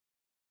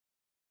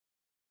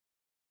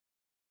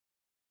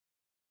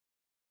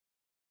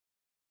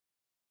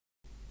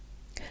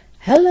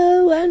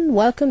Hello and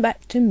welcome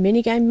back to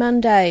Minigame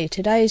Monday.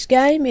 Today's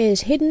game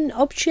is Hidden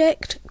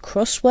Object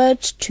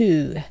Crosswords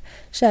 2.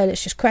 So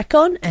let's just crack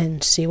on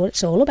and see what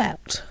it's all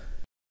about.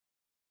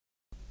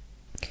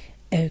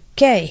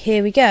 Okay,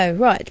 here we go.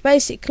 Right,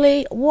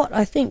 basically what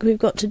I think we've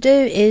got to do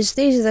is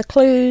these are the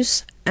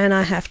clues and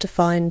I have to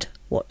find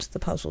what the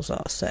puzzles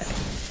are. So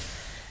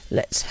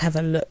let's have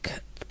a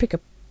look. Pick a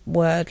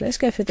word. Let's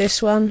go for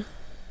this one.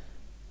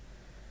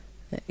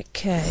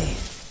 Okay.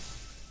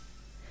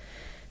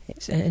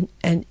 It's an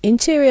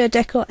interior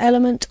decor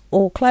element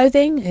or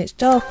clothing. It's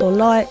dark or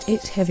light.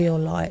 It's heavy or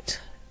light.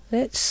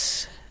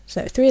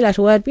 So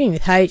three-letter word beginning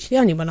with H. The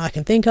only one I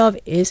can think of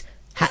is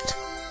hat.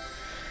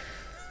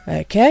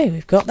 Okay,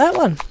 we've got that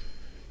one.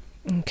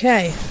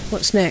 Okay,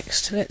 what's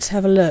next? Let's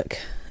have a look.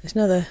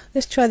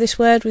 Let's try this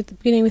word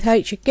beginning with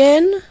H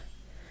again.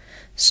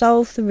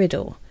 Solve the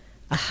riddle.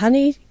 A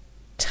honey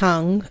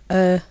tongue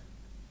of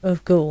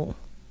ghoul.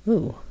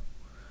 Ooh,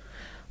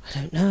 I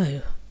don't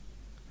know.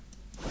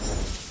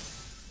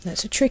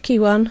 That's a tricky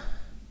one.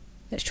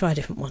 Let's try a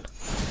different one.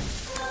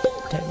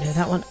 Don't know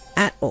that one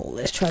at all.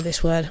 Let's try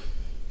this word.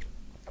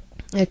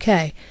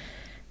 Okay.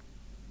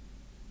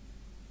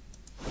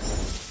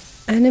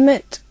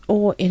 Animate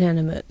or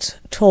inanimate?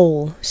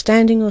 Tall.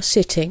 Standing or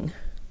sitting?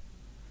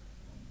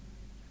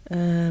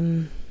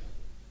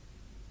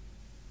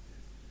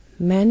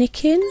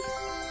 Mannequin?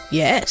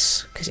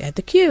 Yes, because it had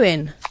the Q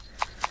in.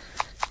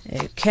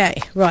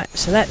 Okay, right,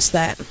 so that's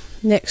that.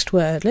 Next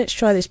word. Let's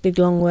try this big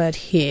long word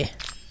here.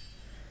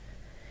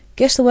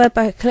 Guess the word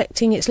by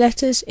collecting its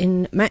letters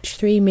in match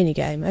 3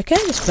 minigame. Okay,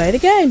 let's play the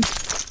game.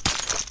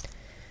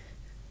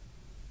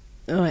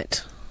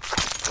 Alright.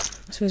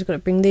 I suppose I've got to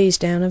bring these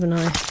down, haven't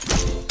I?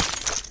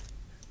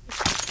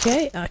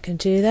 Okay, I can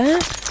do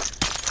that.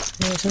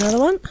 There's another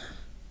one.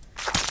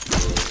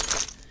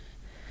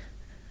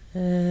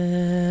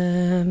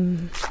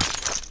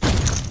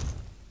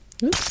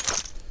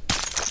 Oops.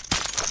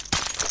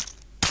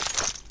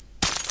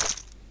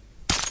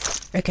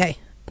 Okay,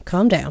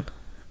 calm down.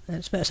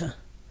 That's better.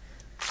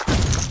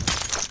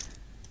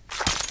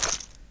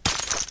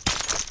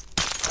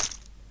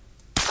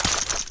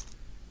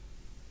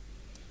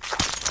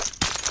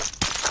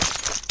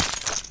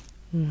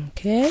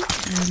 Okay,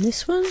 and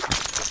this one.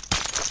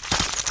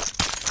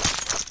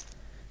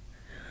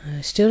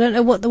 I still don't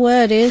know what the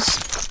word is.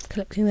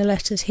 Collecting the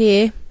letters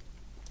here.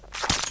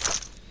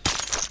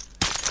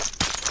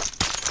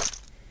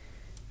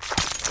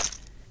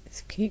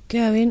 Let's keep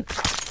going.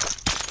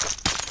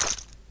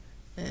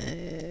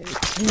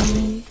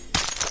 Okay.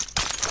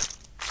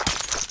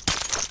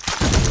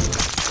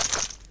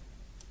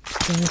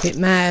 Going a bit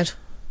mad.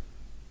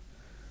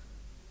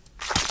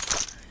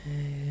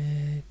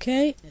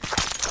 Okay.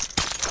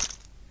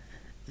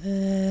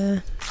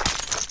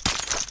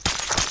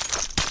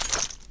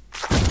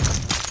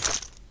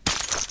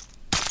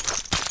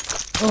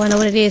 Oh, I know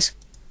what it is.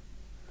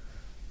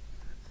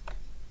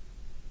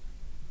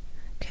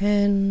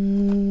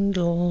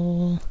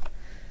 Candle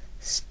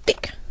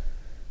stick.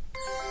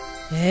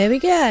 There we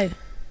go.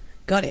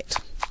 Got it.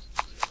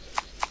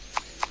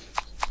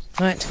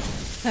 Right,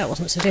 that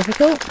wasn't so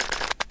difficult.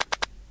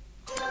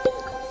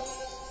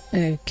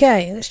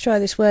 Okay, let's try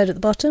this word at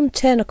the bottom.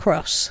 10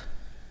 across.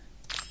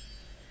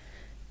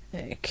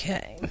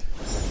 Okay.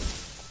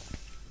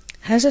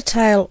 Has a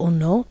tail or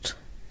not?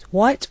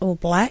 White or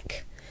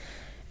black?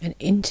 An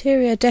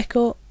interior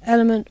decor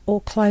element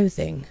or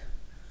clothing?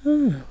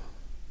 Oh.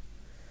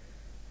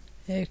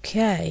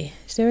 Okay.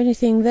 Is there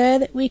anything there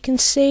that we can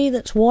see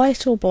that's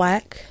white or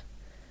black?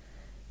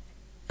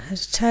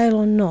 Has a tail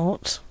or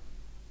not?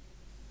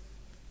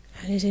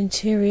 And is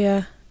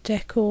interior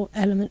decor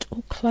element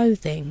or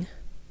clothing?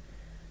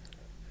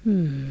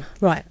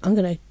 Right, I'm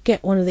going to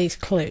get one of these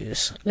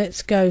clues.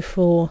 Let's go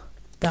for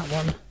that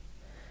one.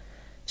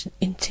 It's an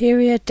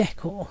interior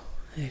decor.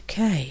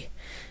 Okay.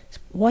 It's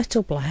white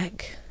or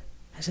black.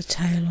 Has a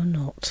tail or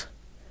not?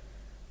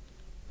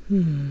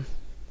 I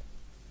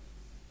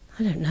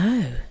don't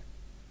know.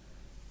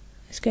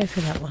 Let's go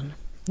for that one.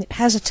 It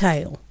has a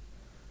tail.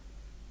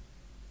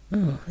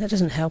 Oh, that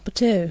doesn't help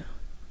at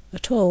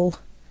all.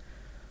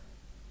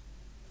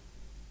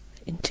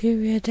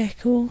 Interior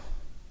decor.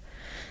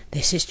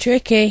 This is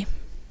tricky.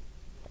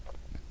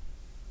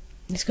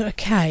 It's got a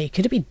K.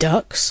 Could it be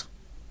ducks?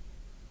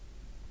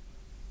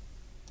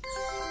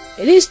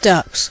 It is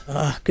ducks.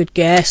 Ah, good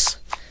guess.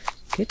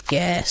 Good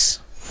guess.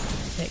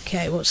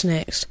 Okay, what's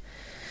next?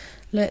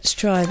 Let's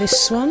try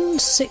this one.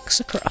 6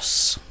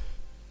 across.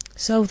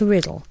 Solve the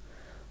riddle.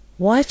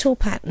 White or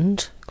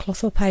patterned,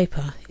 cloth or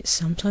paper. It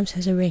sometimes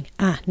has a ring.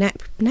 Ah,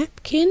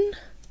 napkin?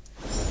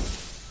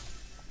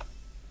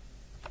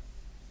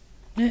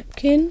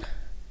 Napkin?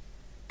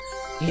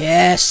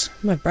 Yes,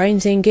 my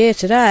brain's in gear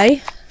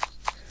today.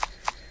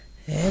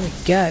 There we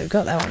go,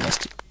 got that one.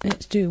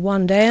 Let's do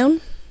one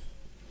down.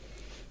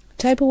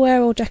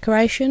 Tableware or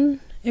decoration,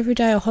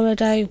 everyday or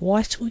holiday,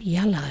 white or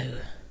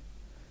yellow.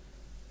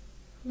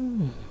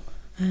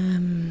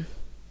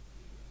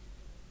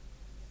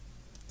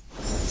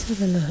 Let's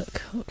have a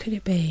look. What could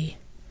it be?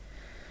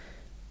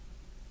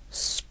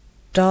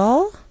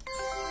 star?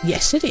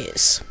 Yes, it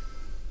is.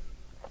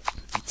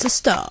 It's a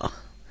star.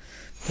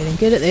 Getting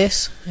good at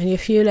this. Only a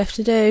few left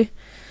to do.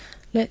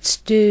 Let's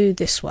do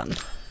this one.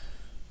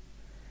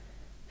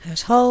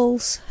 Has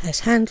holes, has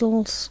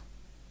handles,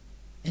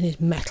 and is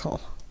metal.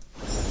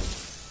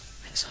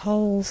 Has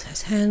holes,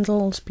 has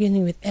handles,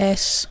 beginning with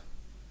S.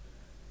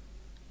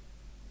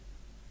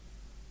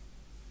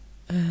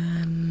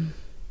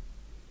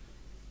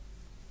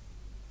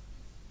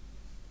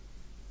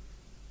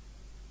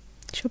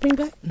 Shopping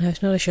bag? No,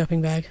 it's not a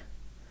shopping bag.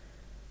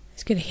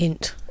 Let's get a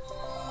hint.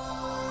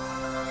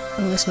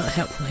 Oh, that's not a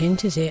helpful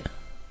hint, is it?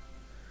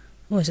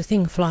 Oh, there's a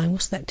thing flying.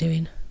 What's that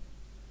doing?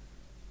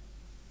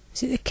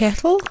 Is it the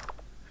kettle?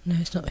 No,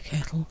 it's not the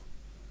kettle.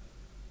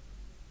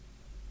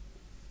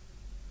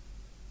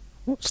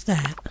 What's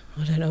that?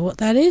 I don't know what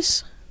that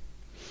is.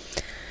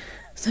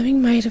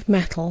 Something made of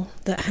metal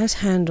that has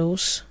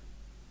handles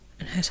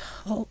and has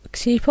a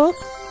teapot.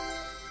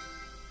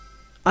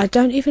 I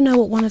don't even know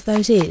what one of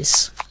those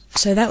is.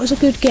 So that was a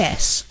good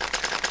guess.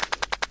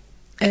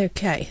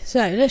 Okay, so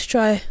let's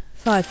try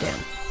 5 down.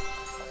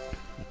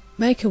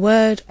 Make a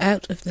word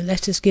out of the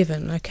letters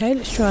given. Okay,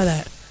 let's try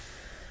that.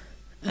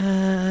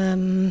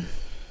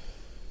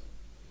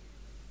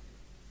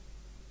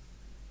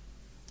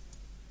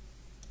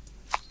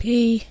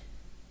 P.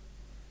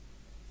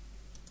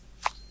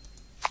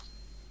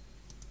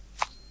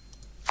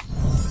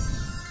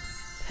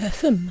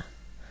 Perfume.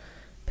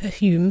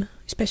 Perfume.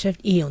 Especially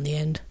have E on the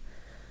end.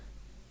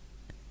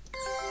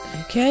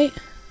 Okay.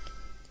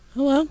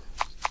 Oh well.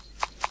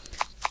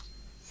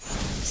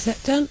 Is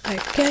that done?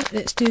 Okay,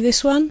 let's do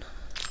this one.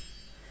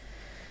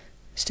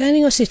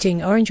 Standing or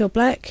sitting, orange or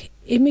black,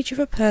 image of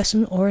a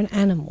person or an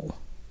animal.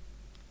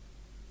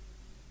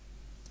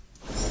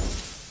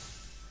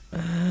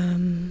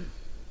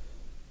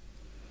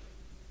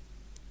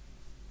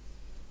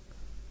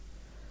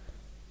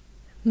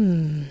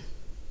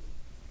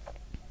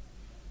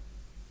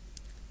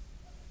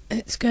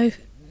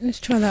 Let's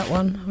try that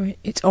one.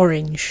 It's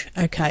orange.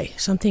 Okay,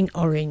 something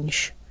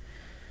orange.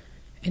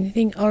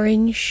 Anything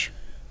orange?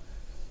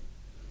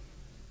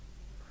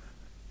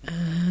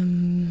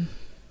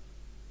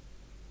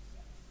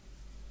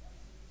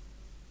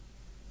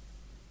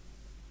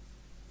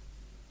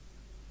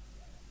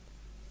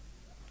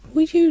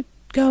 Would you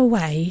go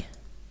away?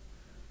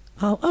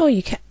 Oh,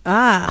 you can.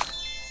 I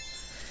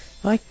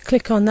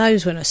click on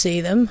those when I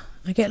see them.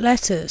 I get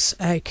letters.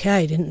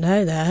 Okay, didn't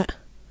know that.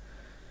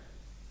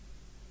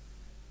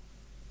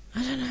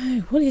 I don't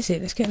know. What is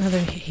it? Let's get another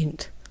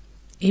hint.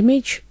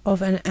 Image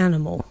of an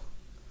animal.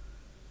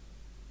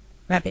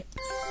 Rabbit.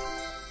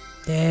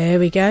 There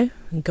we go.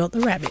 And got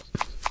the rabbit.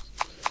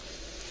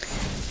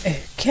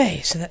 Okay,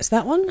 so that's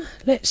that one.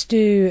 Let's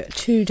do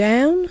 2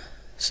 down.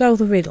 Solve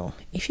the riddle.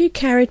 If you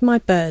carried my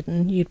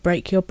burden, you'd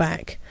break your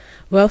back.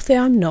 Wealthy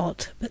I'm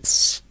not, but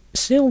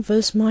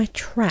silver's my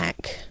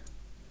track.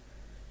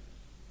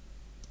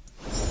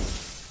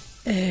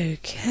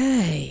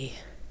 Okay.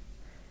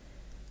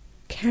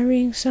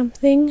 Carrying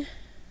something.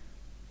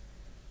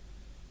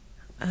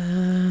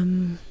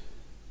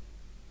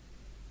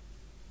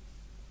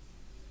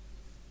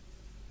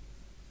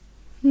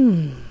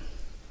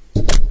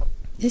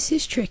 This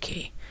is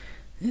tricky.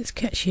 Let's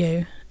catch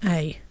you.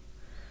 A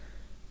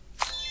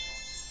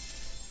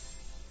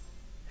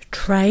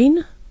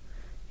train?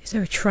 Is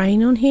there a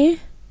train on here?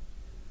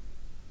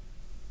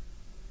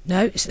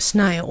 No, it's a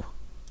snail.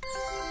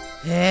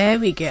 There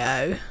we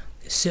go.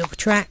 The silver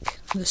track,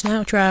 the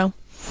snail trail.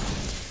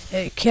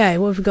 Okay,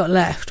 what have we got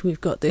left?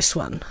 We've got this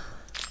one.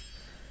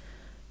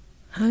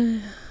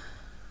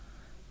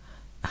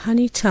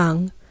 Honey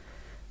tongue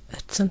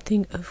at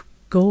something of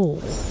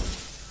gall.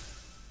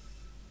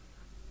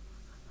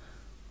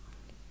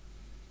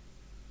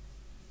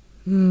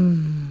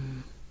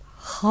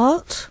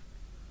 Heart?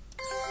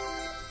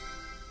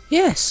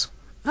 Yes.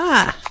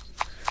 The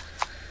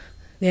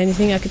only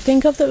thing I could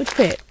think of that would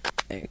fit.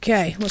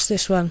 Okay, what's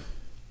this one?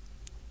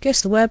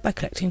 Guess the word by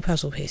collecting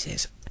puzzle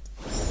pieces.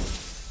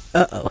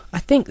 Uh-oh, I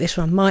think this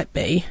one might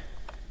be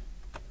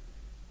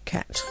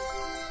cat.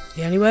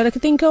 The only word I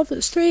could think of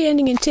that's 3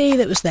 ending in T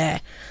that was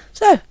there.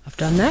 So, I've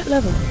done that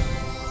level.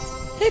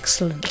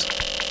 Excellent.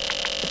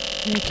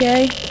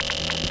 Okay.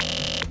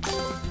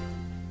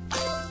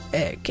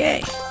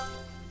 Okay.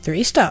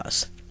 3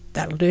 stars.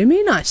 That'll do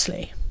me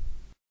nicely.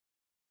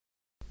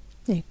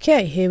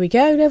 Okay, here we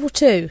go, level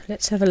 2.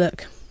 Let's have a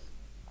look.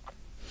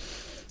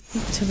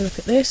 Let's have a look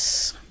at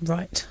this.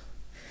 Right.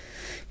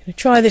 I'm going to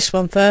try this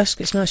one first,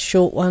 it's a nice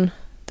short one.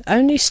 The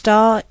only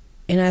star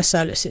in our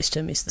solar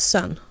system is the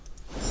sun.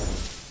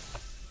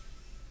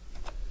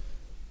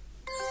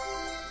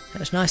 That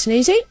was nice and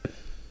easy.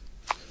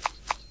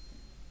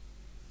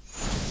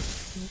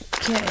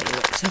 Okay,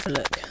 let's have a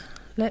look.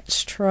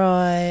 Let's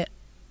try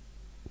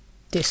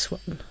this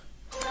one.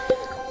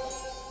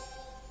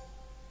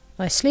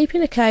 I sleep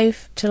in a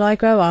cave till I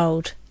grow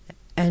old,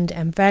 and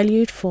am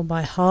valued for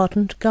my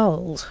hardened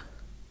gold.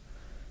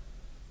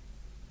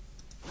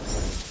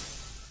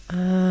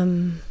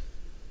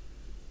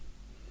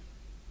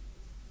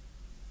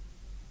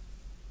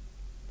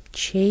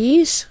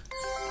 Cheese.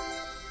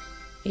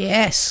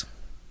 Yes.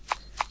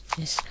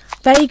 Yes.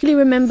 Vaguely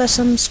remember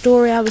some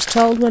story I was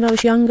told when I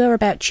was younger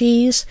about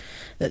cheese,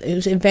 that it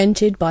was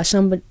invented by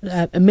somebody,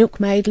 a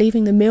milkmaid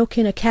leaving the milk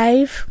in a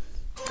cave.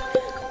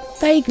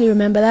 Vaguely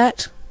remember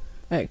that.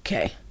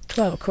 Okay,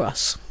 12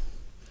 across.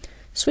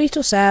 Sweet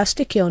or sour,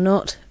 sticky or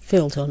not,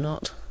 filled or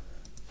not.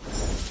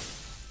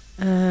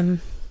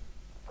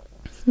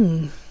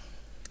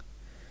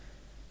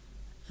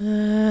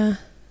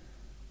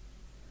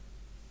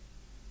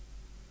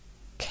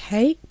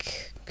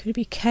 Cake? Could it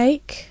be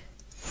cake?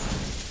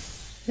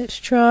 Let's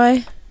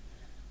try.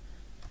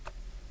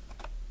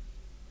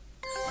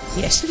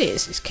 Yes, it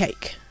is. It's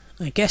cake.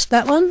 I guessed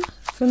that one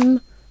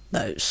from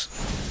those.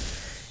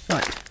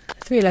 Right,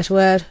 3-letter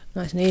word.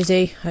 Nice and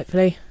easy,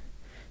 hopefully.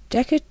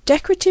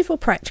 Decorative or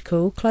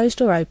practical,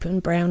 closed or open,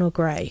 brown or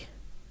grey.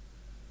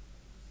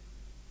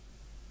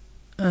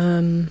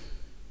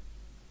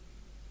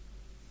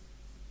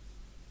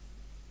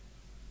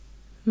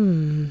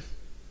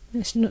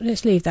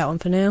 Let's leave that one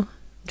for now.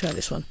 Try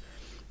this one.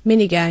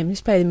 Mini game.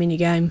 Let's play the mini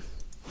game.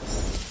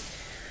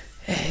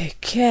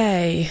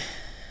 Okay.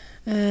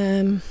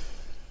 Oh.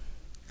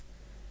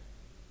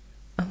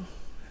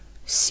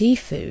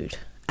 Seafood.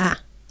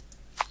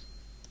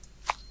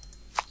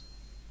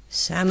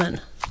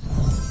 Salmon.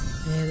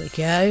 There we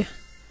go.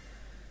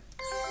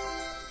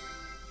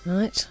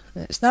 Right,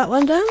 that's that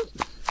one done.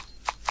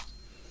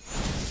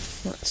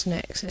 What's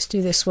next? Let's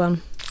do this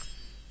one.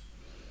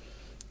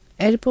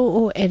 Edible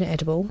or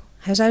inedible,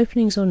 has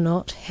openings or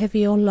not,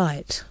 heavy or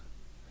light.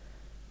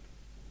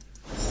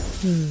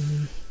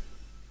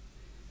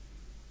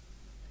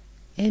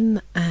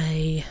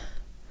 M-A.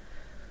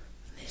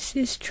 This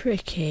is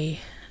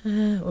tricky.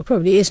 Well,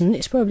 probably isn't.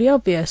 It's probably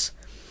obvious.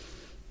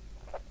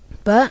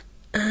 But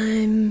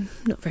I'm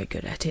not very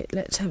good at it.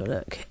 Let's have a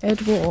look.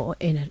 Edible or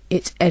inedible?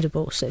 It's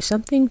edible, so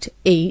something to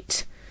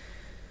eat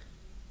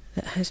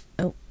that has...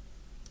 Oh,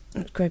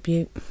 let's grab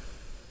you.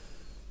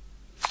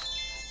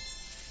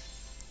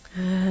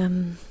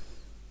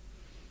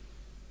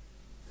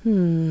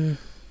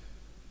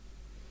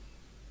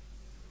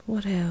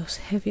 What else?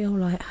 Heavy or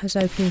light? Has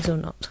openings or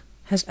not?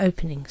 Has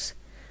openings.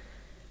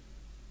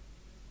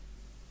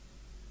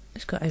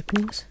 It's got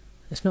openings.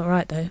 That's not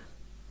right though.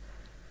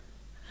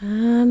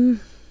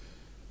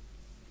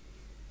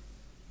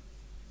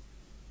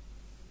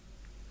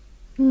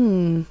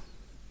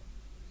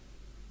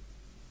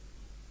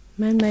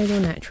 Man-made or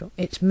natural?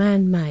 It's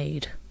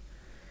man-made.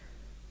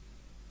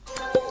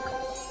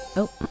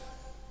 Oh,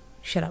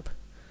 shut up.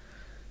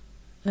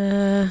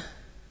 I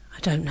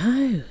don't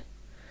know.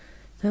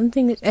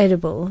 Something that's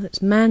edible,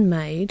 that's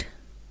man-made.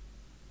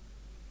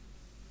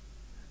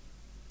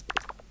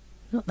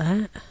 Not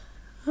that.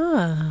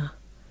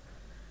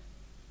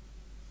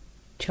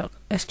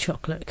 That's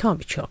chocolate. It can't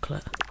be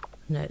chocolate.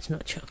 No, it's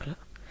not chocolate.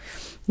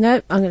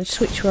 No, I'm going to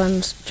switch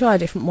ones. Try a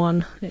different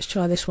one. Let's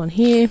try this one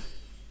here.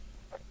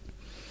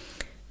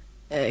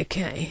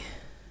 Okay.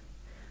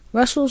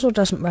 Rustles or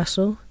doesn't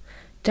rustle.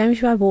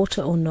 Damaged by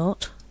water or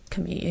not.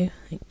 Come here, you.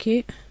 Thank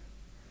you.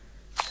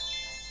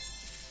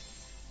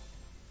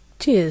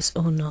 Tears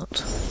or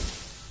not.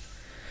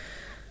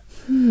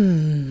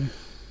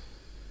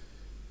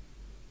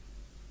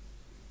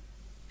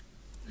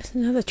 That's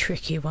another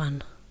tricky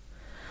one.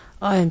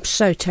 I am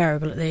so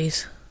terrible at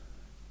these.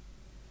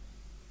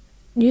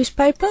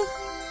 Newspaper?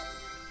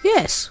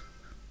 Yes.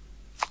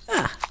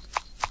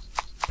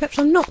 Perhaps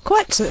I'm not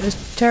quite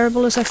as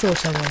terrible as I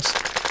thought I was.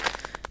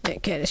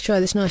 Okay, let's try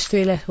this nice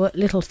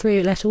little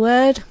three-letter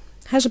word.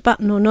 Has a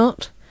button or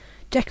not.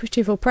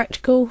 Decorative or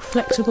practical.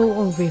 Flexible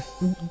or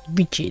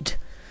rigid.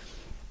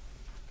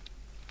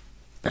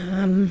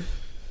 Pan?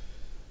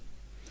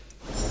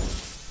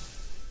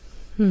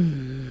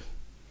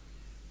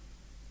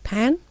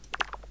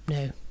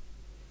 No.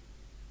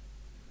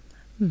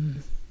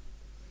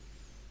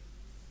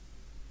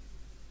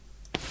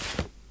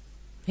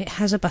 It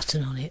has a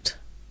button on it.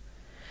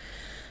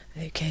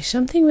 Okay,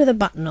 something with a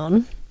button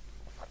on.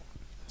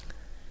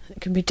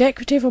 It can be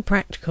decorative or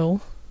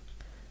practical,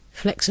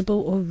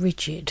 flexible or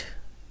rigid.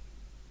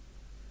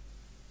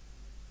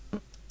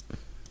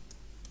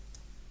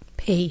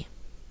 P.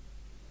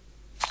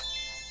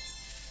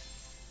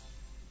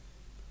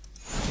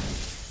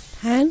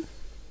 Pan?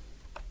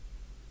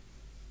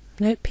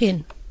 No,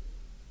 pin.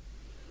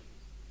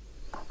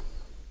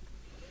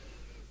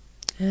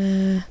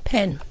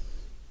 Pen.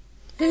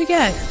 There we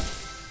go.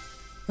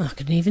 Oh, I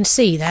couldn't even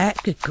see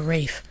that. Good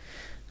grief.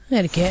 I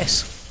had a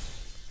guess.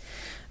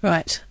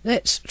 Right,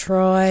 let's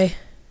try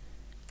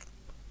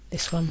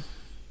this one.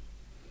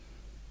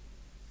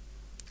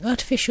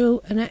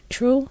 Artificial and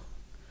natural.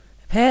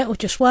 A pair or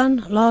just one,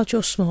 large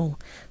or small.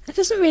 That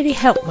doesn't really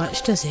help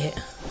much, does it?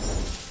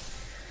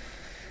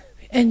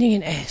 Ending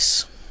in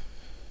S.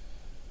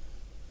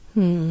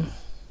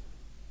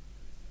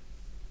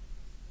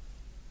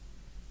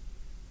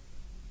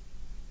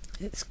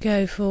 Let's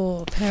go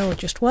for a pair or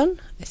just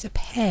one. It's a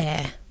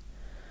pair.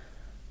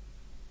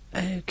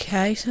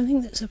 Okay,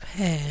 something that's a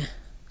pair.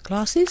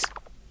 Glasses?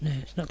 No,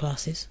 it's not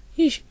glasses.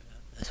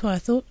 That's what I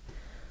thought.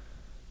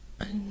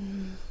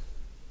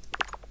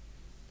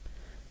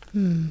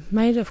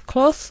 Made of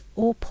cloth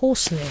or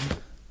porcelain?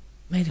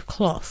 Made of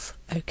cloth.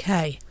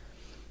 Okay.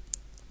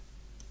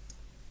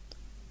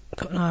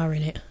 Got an R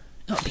in it.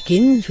 Oh, it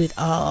begins with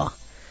R.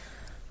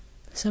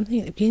 Something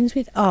that begins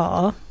with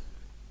R. A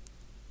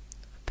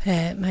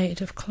pear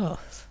made of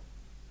cloth.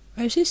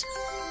 Roses?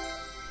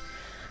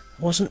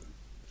 Wasn't.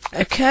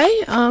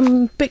 Okay,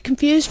 I'm a bit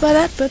confused by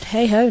that, but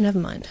hey ho, never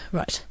mind.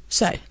 Right,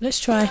 so let's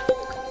try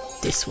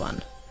this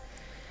one.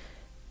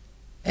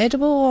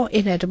 Edible or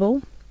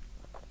inedible?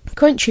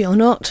 Crunchy or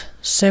not?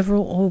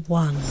 Several or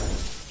one?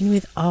 In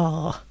with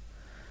R.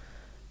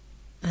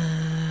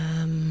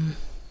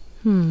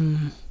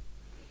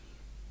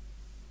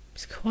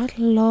 It's quite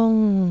a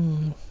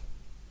long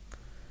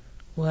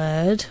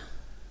word.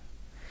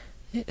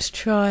 Let's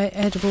try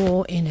edible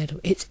or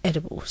inedible. It's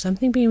edible.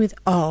 Something being with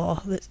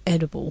R that's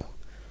edible.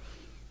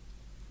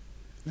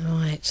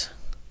 Right.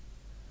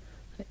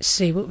 Let's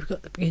see what we've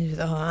got that begins with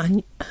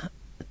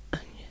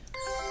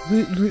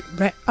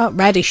R.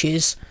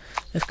 Radishes.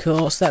 Of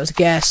course, that was a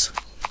guess.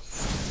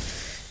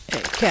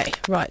 Okay,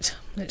 right.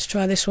 Let's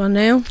try this one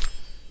now.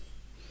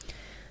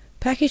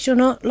 Packaged or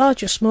not,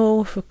 large or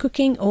small, for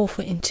cooking or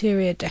for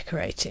interior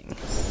decorating.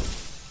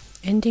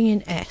 Ending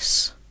in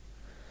S.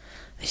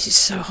 This is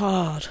so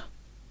hard.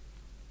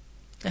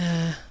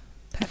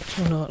 Packed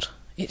or not?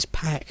 It's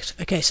packed.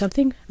 Okay,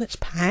 something that's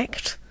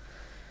packed.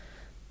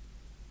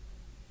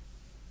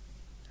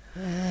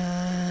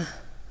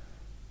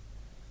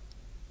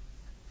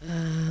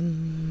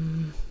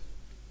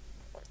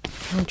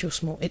 Large or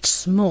small? It's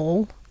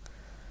small.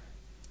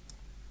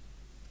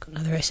 Got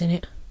another S in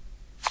it.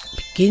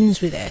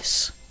 Begins with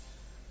S.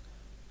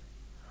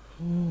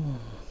 Ooh.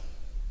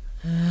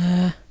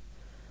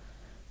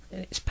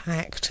 It's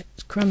packed.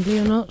 It's crumbly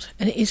or not?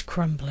 And it is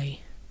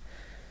crumbly.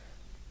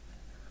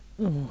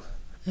 Ooh.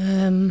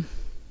 I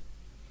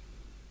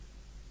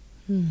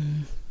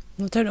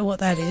don't know what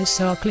that is,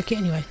 so I'll click it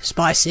anyway.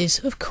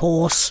 Spices, of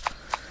course.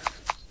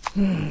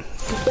 Good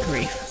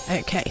grief.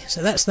 Okay,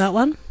 so that's that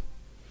one.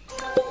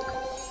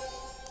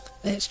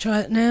 Let's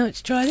try it now.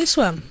 Let's try this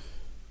one.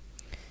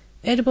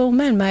 Edible,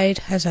 man-made,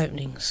 has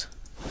openings.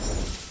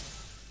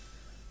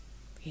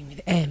 Beginning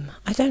with M.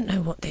 I don't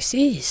know what this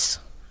is.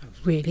 I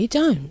really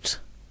don't.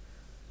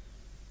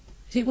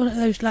 Is it one of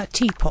those like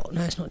teapot?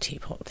 No, it's not a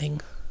teapot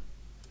thing.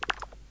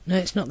 No,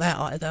 it's not that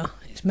either.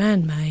 It's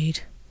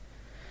man-made.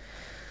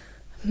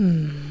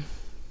 No,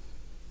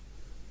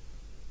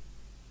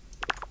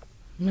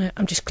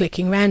 I'm just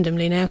clicking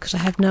randomly now because I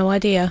have no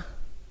idea,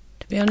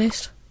 to be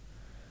honest.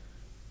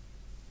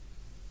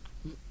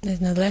 There's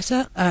another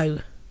letter. O.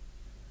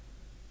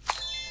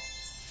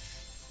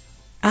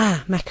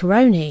 Ah,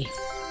 macaroni.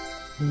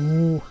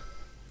 Ooh,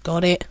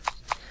 got it.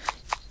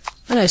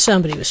 I know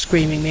somebody was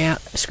screaming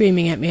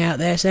at me out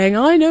there saying,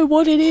 I know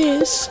what it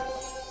is.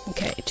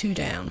 Okay, 2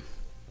 down.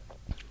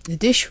 The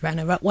dish ran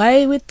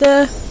away with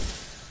the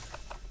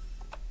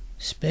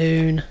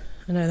spoon.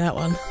 I know that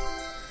one.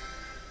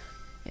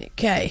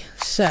 Okay,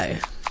 so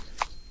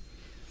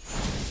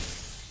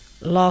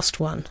last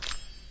one.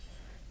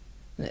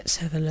 Let's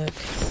have a look.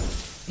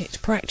 It's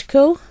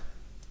practical.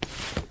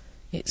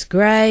 It's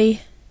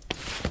grey.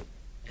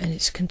 And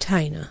it's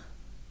container.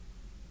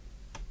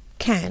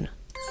 Can.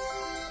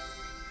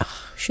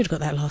 Oh, should have got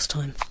that last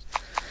time.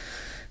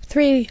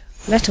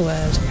 3-letter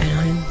word, and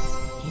I'm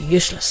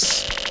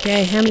useless.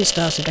 Okay, how many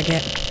stars did I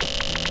get?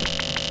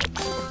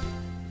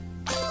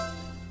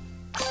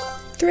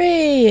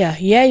 3!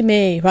 Yay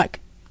me! Right,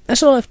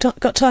 that's all I've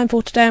got time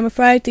for today, I'm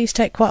afraid. These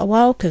take quite a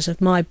while because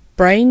of my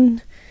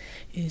brain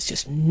is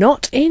just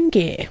not in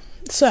gear.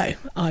 So,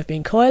 I've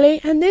been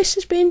Coily, and this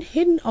has been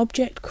Hidden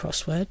Object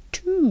Crossword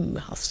 2.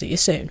 I'll see you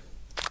soon.